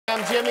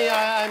I'm Jimmy.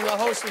 I'm the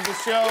host of the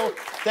show.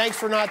 Thanks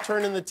for not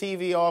turning the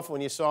TV off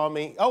when you saw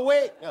me. Oh,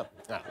 wait. No.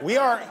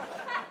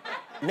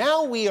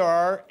 We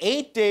are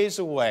 8 days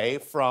away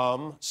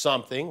from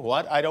something.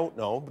 What? I don't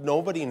know.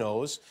 Nobody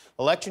knows.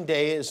 Election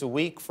day is a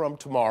week from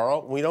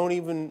tomorrow. We don't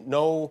even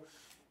know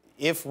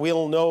if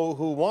we'll know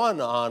who won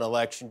on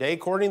Election day.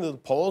 According to the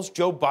polls,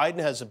 Joe Biden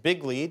has a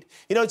big lead.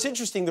 You know, it's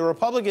interesting. The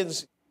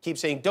Republicans keep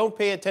saying, don't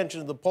pay attention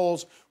to the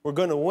polls, we're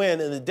going to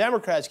win. And the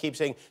Democrats keep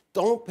saying,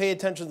 don't pay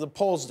attention to the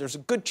polls, there's a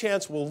good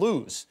chance we'll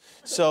lose.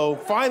 So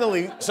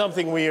finally,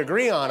 something we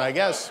agree on, I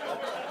guess.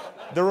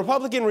 The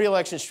Republican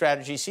re-election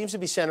strategy seems to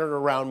be centered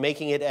around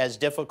making it as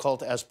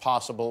difficult as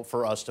possible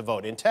for us to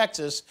vote. In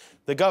Texas,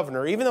 the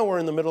governor, even though we're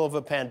in the middle of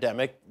a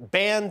pandemic,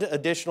 banned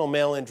additional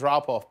mail-in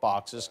drop-off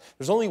boxes.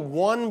 There's only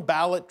one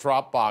ballot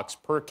drop box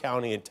per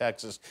county in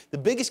Texas. The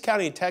biggest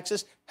county in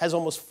Texas has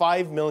almost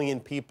 5 million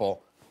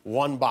people.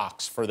 One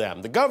box for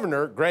them. The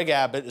governor, Greg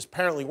Abbott, is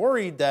apparently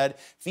worried that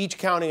if each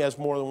county has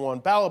more than one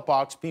ballot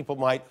box, people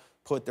might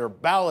put their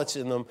ballots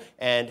in them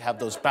and have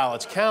those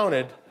ballots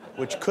counted,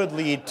 which could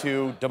lead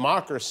to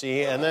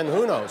democracy, and then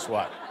who knows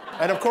what.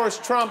 And of course,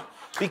 Trump,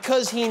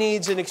 because he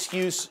needs an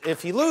excuse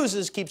if he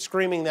loses, keeps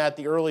screaming that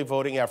the early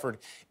voting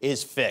effort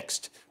is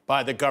fixed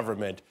by the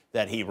government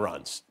that he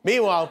runs.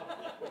 Meanwhile,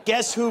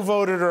 guess who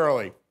voted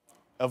early?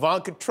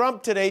 Ivanka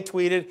Trump today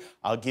tweeted,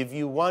 I'll give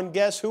you one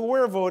guess who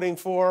we're voting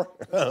for.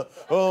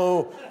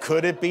 Oh,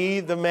 could it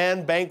be the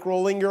man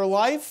bankrolling your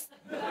life?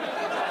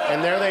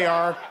 And there they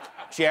are,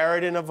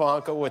 Jared and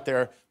Ivanka with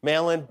their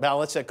mail-in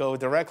ballots that go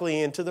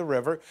directly into the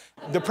river.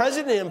 The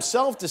president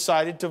himself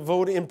decided to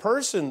vote in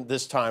person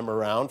this time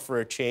around for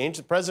a change.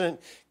 The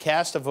president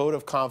cast a vote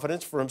of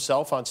confidence for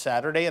himself on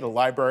Saturday at a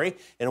library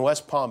in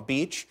West Palm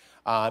Beach.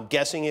 I'm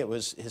guessing it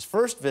was his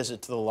first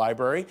visit to the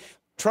library.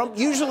 Trump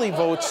usually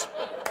votes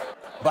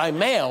by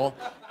mail,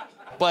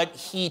 but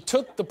he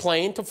took the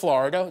plane to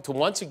Florida to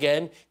once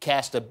again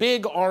cast a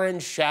big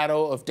orange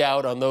shadow of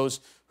doubt on those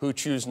who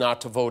choose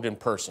not to vote in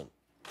person.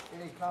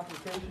 Any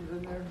complications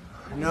in there?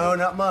 No,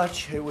 not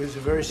much. It was a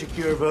very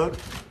secure vote.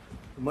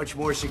 Much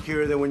more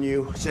secure than when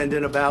you send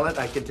in a ballot,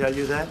 I can tell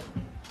you that.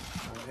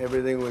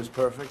 Everything was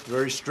perfect,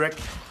 very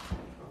strict,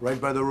 right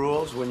by the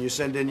rules. When you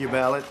send in your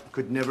ballot,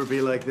 could never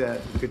be like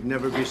that. It could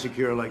never be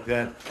secure like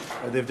that.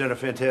 They've done a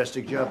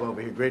fantastic job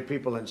over here. Great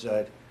people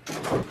inside.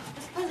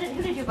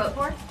 Who did you vote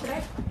for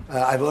today?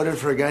 I voted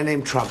for a guy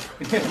named Trump.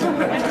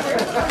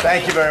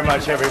 Thank you very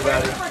much,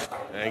 everybody.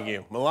 Thank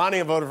you.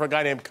 Melania voted for a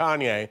guy named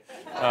Kanye.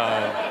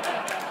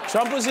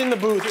 Trump was in the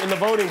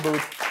voting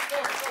booth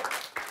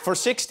for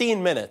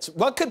 16 minutes.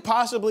 What could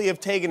possibly have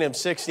taken him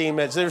 16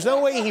 minutes? There's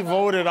no way he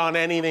voted on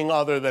anything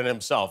other than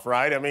himself,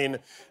 right? I mean,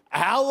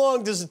 how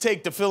long does it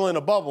take to fill in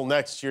a bubble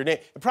next to your name?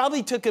 It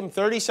probably took him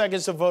 30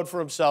 seconds to vote for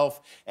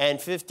himself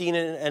and 15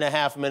 and a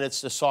half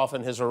minutes to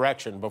soften his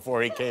erection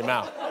before he came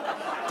out.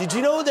 Did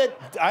you know that?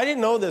 I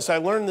didn't know this. I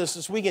learned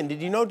this weekend.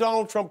 Did you know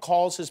Donald Trump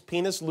calls his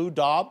penis Lou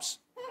Dobbs?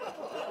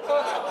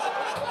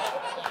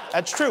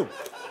 That's true.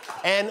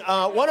 And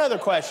one other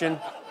question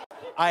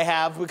I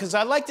have, because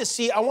I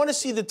want to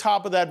see the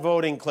top of that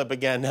voting clip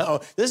again.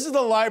 Now, this is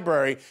the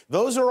library.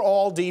 Those are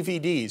all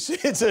DVDs.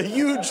 It's a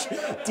huge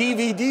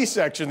DVD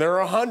section. There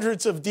are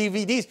hundreds of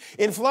DVDs.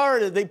 In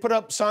Florida, they put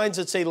up signs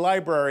that say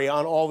library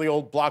on all the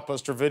old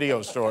Blockbuster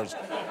video stores.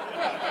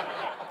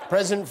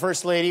 President and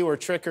First Lady were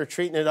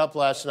trick-or-treating it up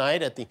last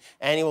night at the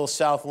annual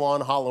South Lawn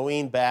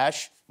Halloween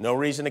Bash. No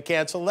reason to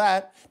cancel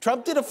that.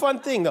 Trump did a fun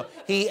thing, though.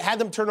 He had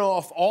them turn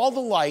off all the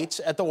lights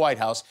at the White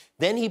House.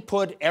 Then he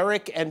put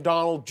Eric and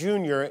Donald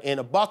Jr. in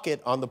a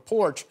bucket on the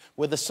porch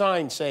with a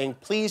sign saying,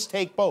 please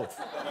take both.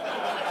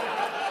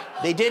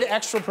 They did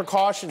extra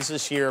precautions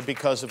this year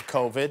because of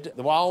COVID.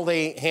 While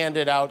they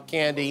handed out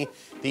candy,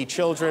 the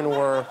children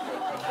were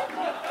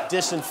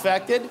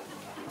disinfected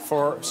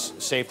for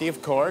safety,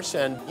 of course.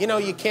 And, you know,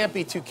 you can't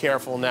be too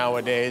careful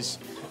nowadays.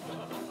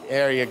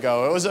 There you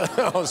go. It was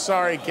oh,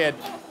 sorry, kid.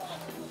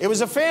 It was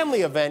a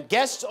family event.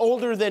 Guests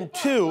older than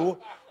 2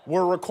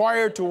 were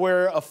required to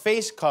wear a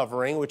face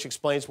covering, which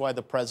explains why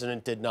the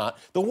president did not.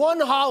 The one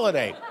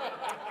holiday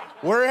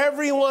where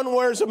everyone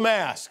wears a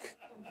mask,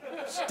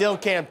 still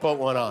can't put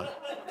one on.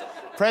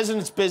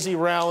 President's busy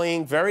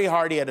rallying very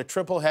hard. He had a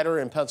triple header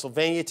in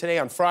Pennsylvania today.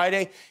 On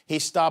Friday, he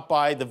stopped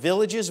by the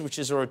Villages, which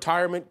is a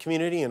retirement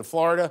community in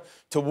Florida,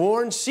 to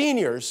warn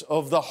seniors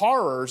of the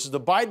horrors the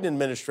Biden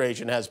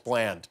administration has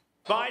planned.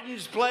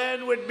 Biden's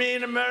plan would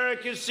mean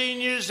America's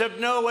seniors have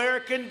no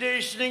air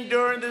conditioning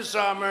during the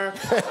summer.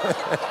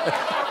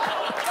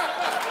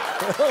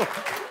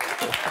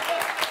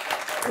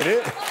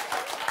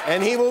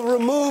 And he will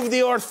remove the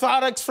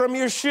orthotics from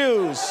your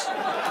shoes.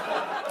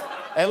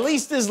 At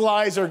least his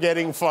lies are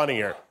getting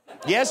funnier.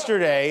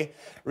 Yesterday,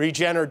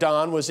 Regener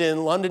Don was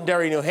in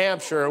Londonderry, New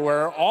Hampshire,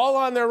 where all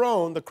on their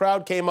own, the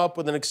crowd came up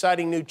with an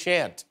exciting new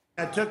chant.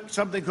 I took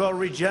something called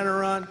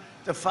Regeneron.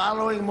 The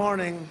following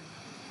morning,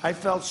 I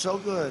felt so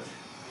good.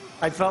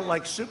 I felt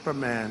like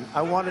Superman.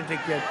 I wanted to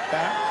get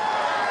back.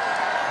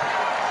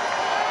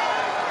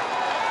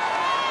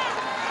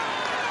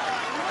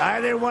 I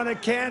didn't want to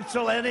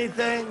cancel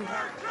anything.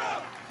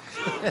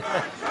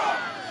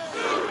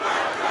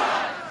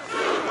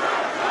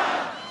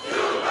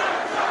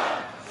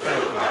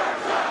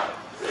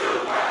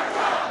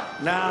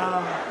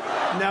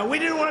 No, we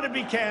didn't want to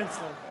be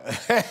canceled.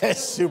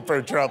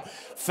 Super Trump.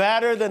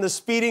 Fatter than a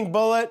speeding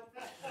bullet,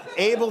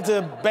 able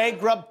to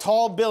bankrupt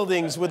tall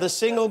buildings with a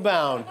single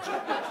bound.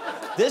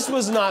 This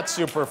was not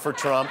super for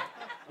Trump.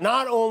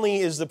 Not only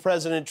is the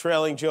president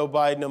trailing Joe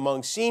Biden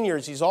among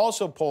seniors, he's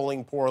also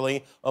polling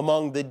poorly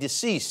among the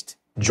deceased.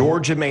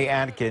 Georgia May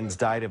Adkins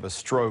died of a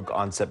stroke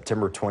on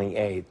September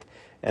 28th.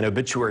 An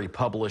obituary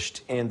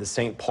published in the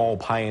St. Paul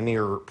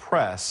Pioneer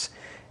Press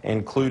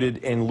included,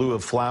 in lieu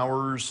of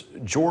flowers,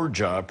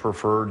 Georgia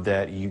preferred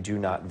that you do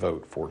not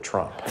vote for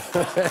Trump.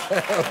 Good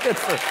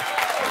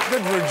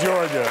for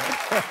Georgia.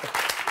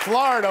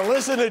 Florida,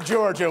 listen to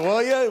Georgia,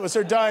 will you? It was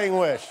her dying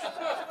wish.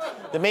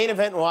 The main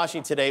event in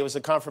Washington today was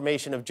the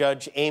confirmation of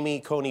Judge Amy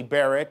Coney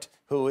Barrett,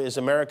 who is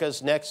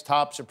America's next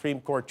top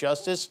Supreme Court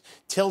justice,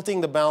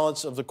 tilting the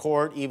balance of the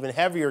court even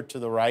heavier to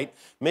the right.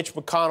 Mitch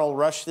McConnell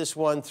rushed this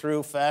one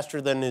through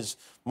faster than his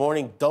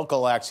morning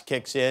Dulcolax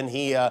kicks in.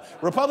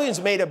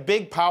 Republicans made a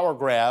big power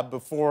grab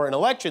before an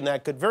election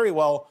that could very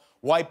well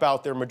wipe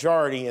out their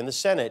majority in the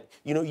Senate.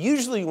 You know,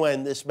 usually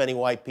when this many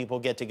white people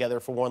get together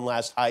for one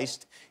last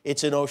heist,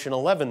 it's an Ocean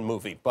 11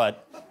 movie,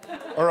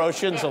 or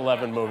Ocean's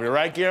 11 movie,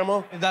 right,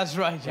 Guillermo? That's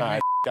right, Jimmy. All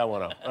right, that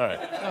one up. All right.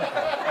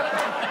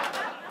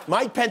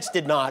 Mike Pence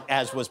did not,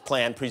 as was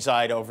planned,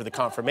 preside over the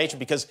confirmation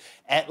because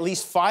at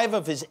least 5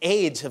 of his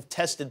aides have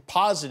tested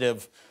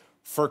positive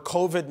for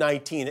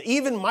COVID-19.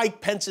 Even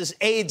Mike Pence's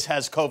aides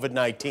has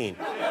COVID-19.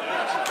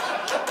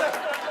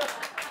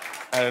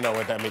 I don't know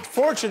what that means.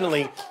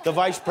 Fortunately, the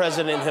vice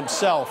president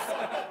himself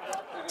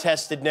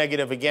tested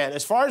negative again.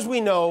 As far as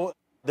we know,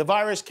 the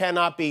virus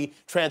cannot be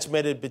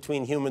transmitted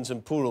between humans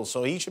and poodles,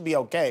 so he should be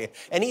okay.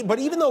 But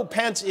even though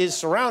Pence is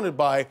surrounded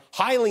by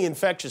highly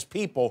infectious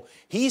people,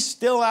 he's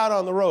still out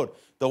on the road.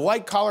 The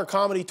White Collar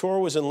Comedy Tour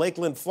was in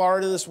Lakeland,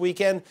 Florida this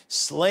weekend,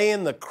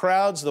 slaying the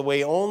crowds the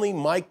way only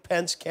Mike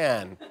Pence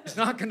can. He's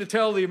not going to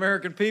tell the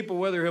American people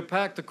whether he'll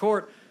pack the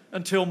court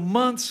until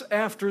months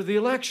after the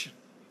election.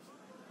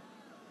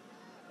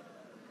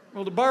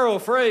 Well, to borrow a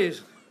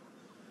phrase,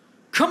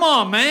 come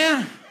on,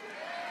 man.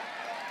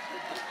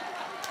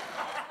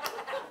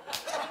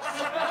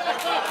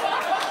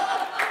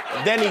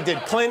 Then he did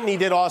Clinton, he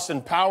did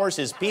Austin Powers.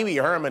 His Pee Wee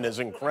Herman is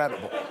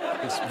incredible.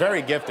 He's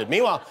very gifted.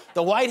 Meanwhile,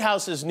 the White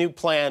House's new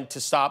plan to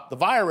stop the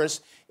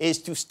virus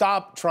is to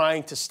stop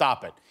trying to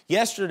stop it.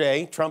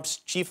 Yesterday, Trump's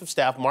chief of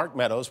staff, Mark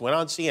Meadows, went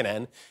on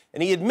CNN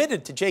and he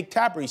admitted to Jake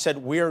Tapper, he said,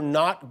 we're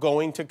not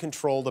going to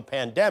control the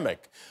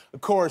pandemic. Of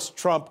course,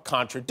 Trump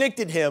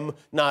contradicted him.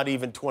 Not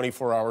even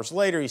 24 hours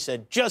later, he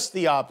said just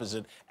the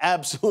opposite,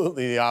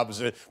 absolutely the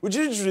opposite, which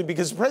is interesting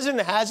because the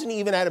president hasn't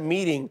even had a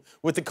meeting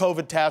with the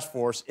COVID task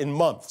force in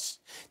months.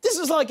 This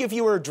is like if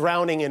you were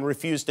drowning and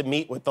refused to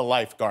meet with the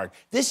lifeguard.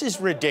 This is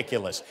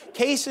ridiculous.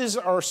 Cases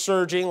are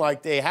surging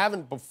like they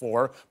haven't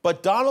before,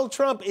 but Donald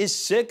Trump is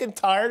sick and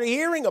tired of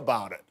hearing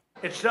about it.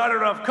 It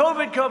started off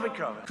COVID, COVID,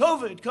 COVID,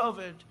 COVID,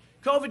 COVID,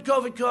 COVID,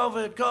 COVID,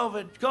 COVID, COVID,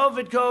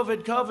 COVID, COVID, COVID,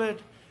 COVID,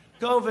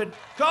 COVID,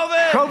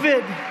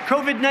 COVID,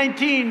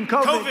 COVID-19,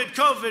 COVID. COVID,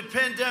 COVID,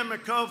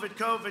 pandemic, COVID,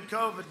 COVID,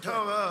 COVID,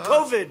 COVID,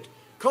 COVID,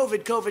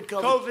 COVID, COVID,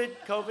 COVID.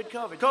 COVID, COVID,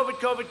 COVID, COVID, COVID,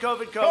 COVID,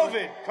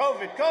 COVID,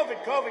 COVID, COVID, COVID,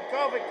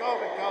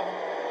 COVID,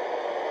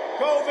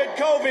 COVID,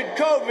 COVID,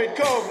 COVID, COVID,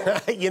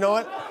 COVID. You know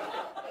what?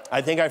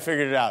 I think I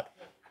figured it out.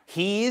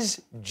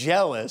 He's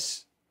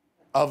jealous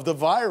of the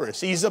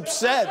virus. He's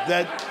upset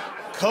that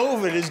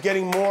COVID is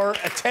getting more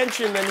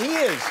attention than he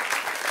is.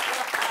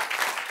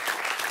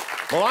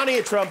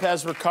 Melania Trump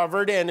has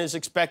recovered and is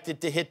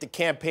expected to hit the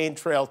campaign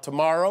trail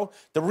tomorrow.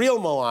 The real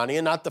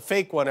Melania, not the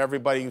fake one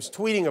everybody was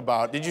tweeting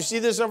about. Did you see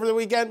this over the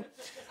weekend?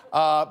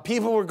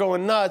 People were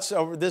going nuts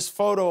over this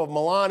photo of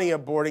Melania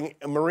boarding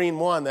Marine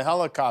One, the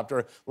helicopter.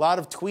 A lot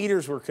of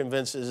tweeters were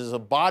convinced this is a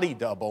body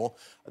double.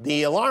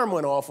 The alarm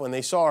went off when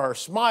they saw her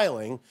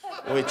smiling,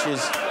 which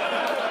is...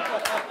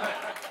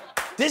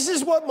 This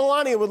is what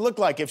Melania would look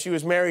like if she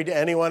was married to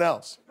anyone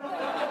else.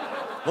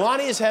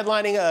 Melania is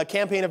headlining a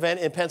campaign event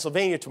in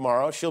Pennsylvania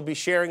tomorrow. She'll be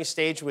sharing a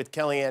stage with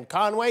Kellyanne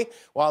Conway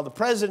while the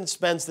president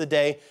spends the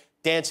day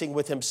dancing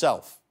with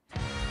himself.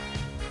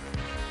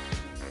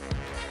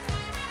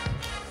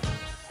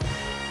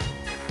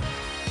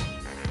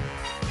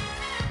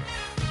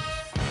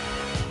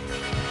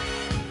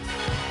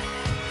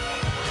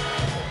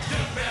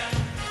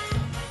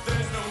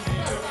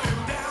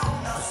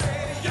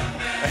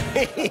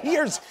 He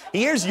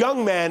hears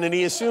Young Man and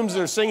he assumes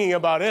they're singing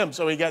about him,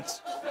 so he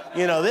gets,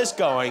 you know, this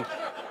going.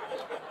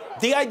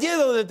 The idea,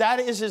 though, that that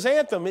is his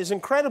anthem is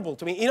incredible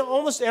to me. You know,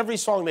 almost every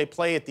song they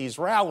play at these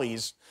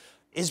rallies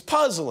is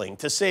puzzling,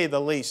 to say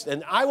the least.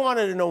 And I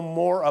wanted to know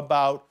more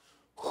about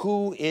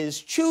who is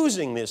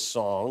choosing these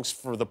songs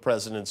for the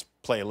president's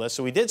playlist.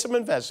 So we did some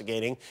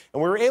investigating,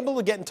 and we were able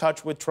to get in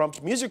touch with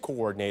Trump's music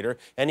coordinator,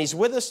 and he's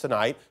with us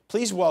tonight.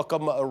 Please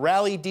welcome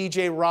rally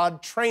DJ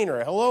Rod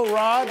Trainer. Hello,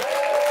 Rod.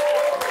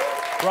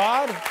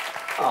 Rod?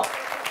 Oh.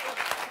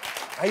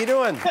 How you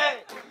doing? Hey.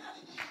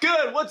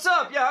 Good, what's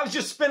up? Yeah, I was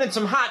just spinning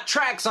some hot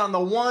tracks on the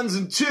ones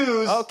and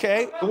twos.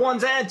 Okay. The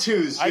ones and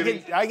twos,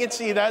 Jimmy. I can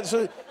see that.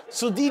 So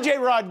DJ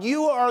Rod,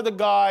 you are the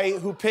guy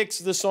who picks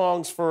the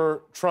songs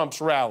for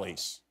Trump's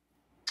rallies.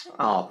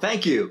 Oh,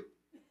 thank you.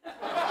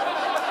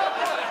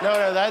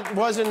 No, that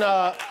wasn't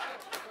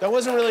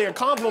really a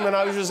compliment.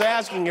 I was just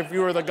asking if you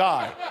were the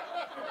guy.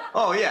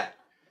 Oh, yeah.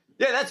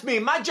 Yeah, that's me.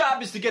 My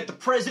job is to get the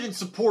president's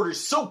supporters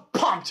so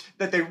pumped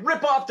that they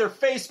rip off their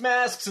face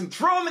masks and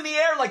throw them in the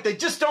air like they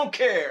just don't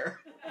care.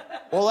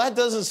 Well, that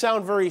doesn't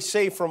sound very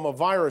safe from a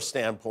virus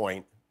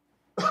standpoint.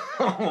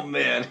 Oh,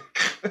 man.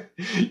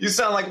 You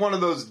sound like one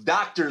of those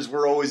doctors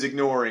we're always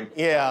ignoring.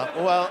 Yeah,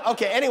 well,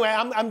 okay. Anyway,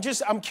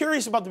 I'm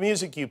curious about the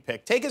music you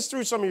picked. Take us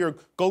through some of your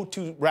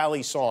go-to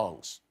rally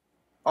songs.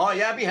 Oh,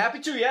 yeah, I'd be happy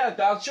to. Yeah,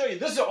 I'll show you.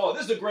 This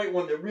is a great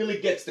one that really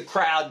gets the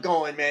crowd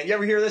going, man. You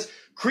ever hear this?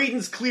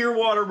 Creedence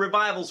Clearwater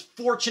Revival's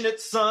Fortunate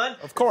Son.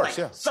 Of course,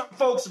 yeah. Some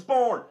folks are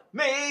born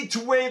made to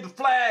wave the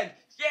flag.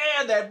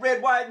 Yeah, that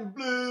red, white, and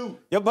blue.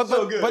 Yeah, but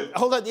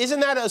hold on. Isn't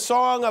that a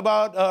song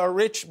about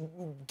rich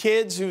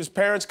kids whose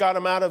parents got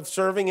them out of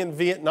serving in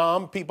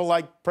Vietnam, people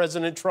like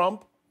President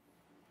Trump?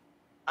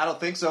 I don't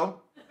think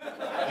so.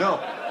 No.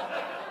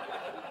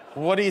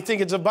 What do you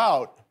think it's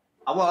about?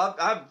 Well,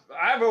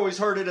 I've always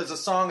heard it as a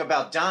song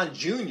about Don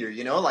Jr.,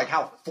 you know, like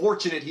how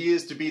fortunate he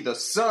is to be the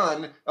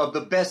son of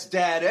the best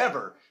dad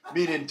ever,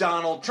 meaning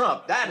Donald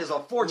Trump. That is a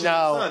fortunate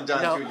son,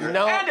 Don Jr.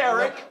 And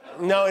Eric.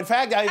 No, in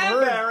fact, I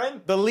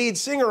heard the lead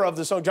singer of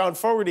the song, John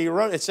Fogerty,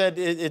 wrote it, said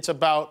it's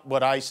about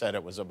what I said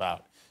it was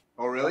about.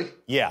 Oh, really?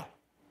 Yeah.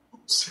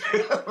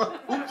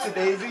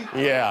 Oops-a-daisy.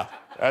 Yeah,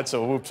 that's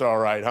a whoops all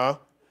right, huh?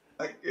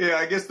 Yeah,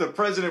 I guess the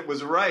president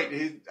was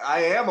right.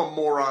 I am a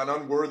moron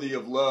unworthy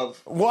of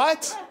love.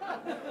 What?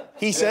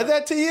 He said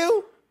that to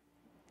you?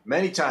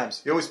 Many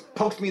times. He always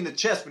pokes me in the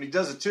chest when he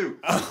does it, too.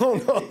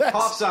 Oh, no, he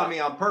coughs on me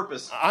on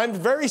purpose. I'm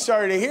very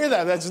sorry to hear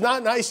that. That's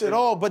not nice at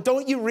all. But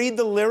don't you read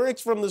the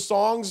lyrics from the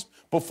songs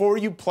before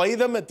you play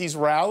them at these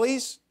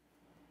rallies?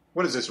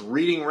 What is this,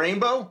 Reading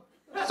Rainbow?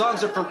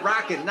 Songs are for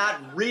rocking,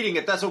 not reading,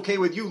 if that's okay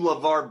with you,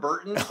 LeVar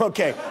Burton.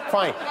 Okay,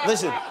 fine.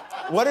 Listen,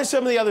 what are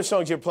some of the other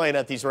songs you're playing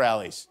at these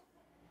rallies?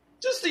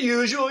 Just the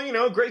usual, you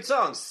know, great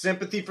songs.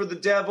 Sympathy for the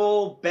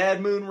Devil,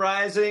 Bad Moon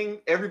Rising,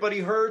 Everybody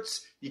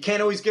Hurts, You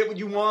Can't Always Get What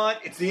You Want,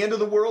 It's the End of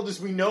the World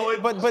as We Know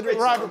It. But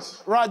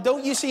Rod,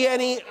 don't you see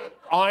any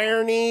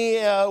irony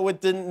with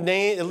the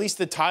name, at least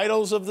the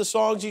titles of the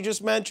songs you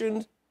just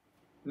mentioned?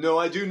 No,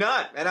 I do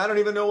not, and I don't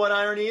even know what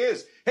irony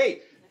is.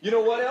 Hey, you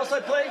know what else I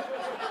play?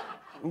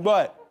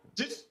 What?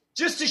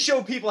 Just to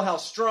show people how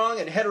strong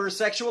and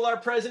heterosexual our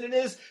president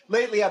is,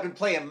 lately I've been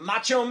playing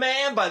Macho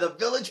Man by the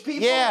Village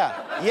People.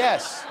 Yeah,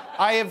 yes.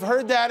 I have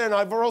heard that, and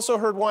I've also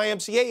heard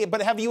YMCA,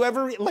 but have you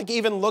ever,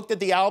 even looked at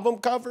the album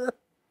cover?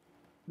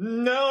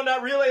 No,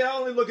 not really. I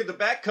only look at the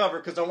back cover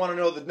because I want to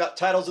know the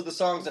titles of the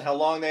songs and how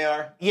long they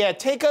are. Yeah,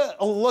 take a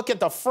look at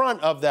the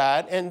front of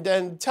that, and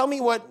then tell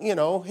me what,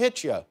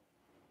 hit you.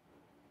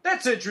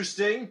 That's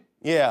interesting.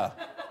 Yeah.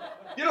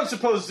 You don't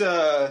suppose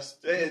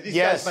these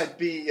guys might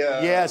be...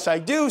 Yes, I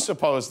do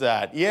suppose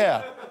that,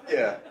 yeah.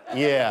 Yeah.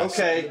 Yeah.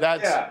 Okay,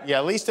 Yeah,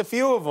 at least a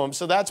few of them,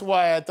 so that's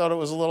why I thought it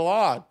was a little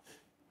odd.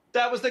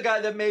 That was the guy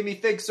that made me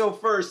think so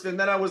first, and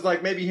then I was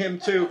like, maybe him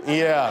too.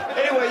 Yeah.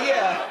 Anyway,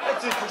 yeah,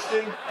 that's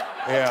interesting.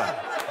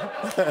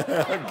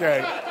 Yeah.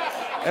 Okay.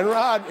 And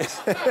Rod...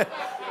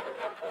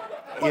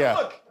 But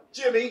look,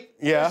 Jimmy,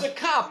 yeah. There's a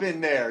cop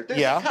in there. There's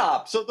a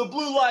cop, so the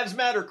Blue Lives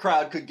Matter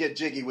crowd could get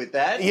jiggy with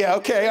that. Yeah,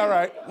 okay, all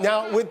right.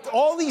 Now, with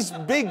all these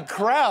big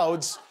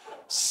crowds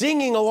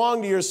singing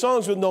along to your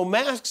songs with no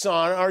masks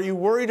on, are you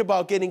worried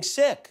about getting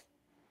sick?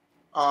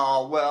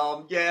 Oh,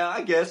 well, yeah,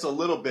 I guess a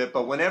little bit.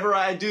 But whenever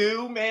I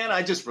do, man,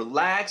 I just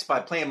relax by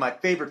playing my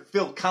favorite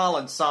Phil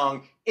Collins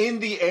song, In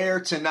the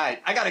Air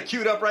Tonight. I got it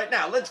queued up right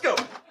now. Let's go.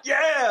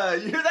 Yeah,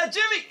 you hear that,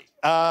 Jimmy?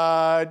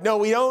 No,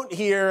 we don't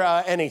hear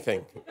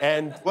anything.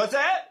 And what's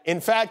that?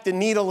 In fact, the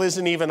needle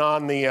isn't even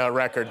on the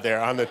record there,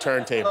 on the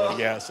turntable.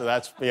 Yeah, so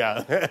that's,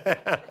 yeah.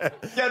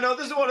 Yeah, no,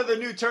 this is one of the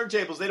new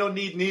turntables. They don't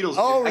need needles.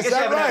 Oh, I guess is that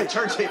you haven't right? had a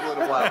turntable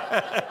in a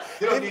while.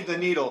 You don't need the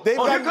needle.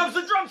 Oh, here comes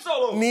the drum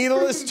solo.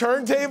 Needleless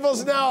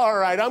turntables now? All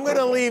right, I'm going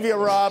to leave you,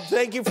 Rob.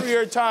 Thank you for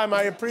your time.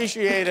 I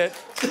appreciate it.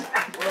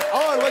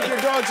 Oh, and look,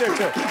 your dog's there,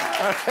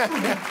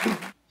 too.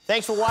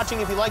 Thanks for watching.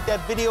 If you liked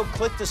that video,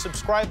 click the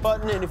subscribe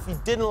button. And if you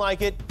didn't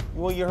like it,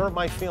 well, you hurt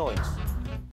my feelings.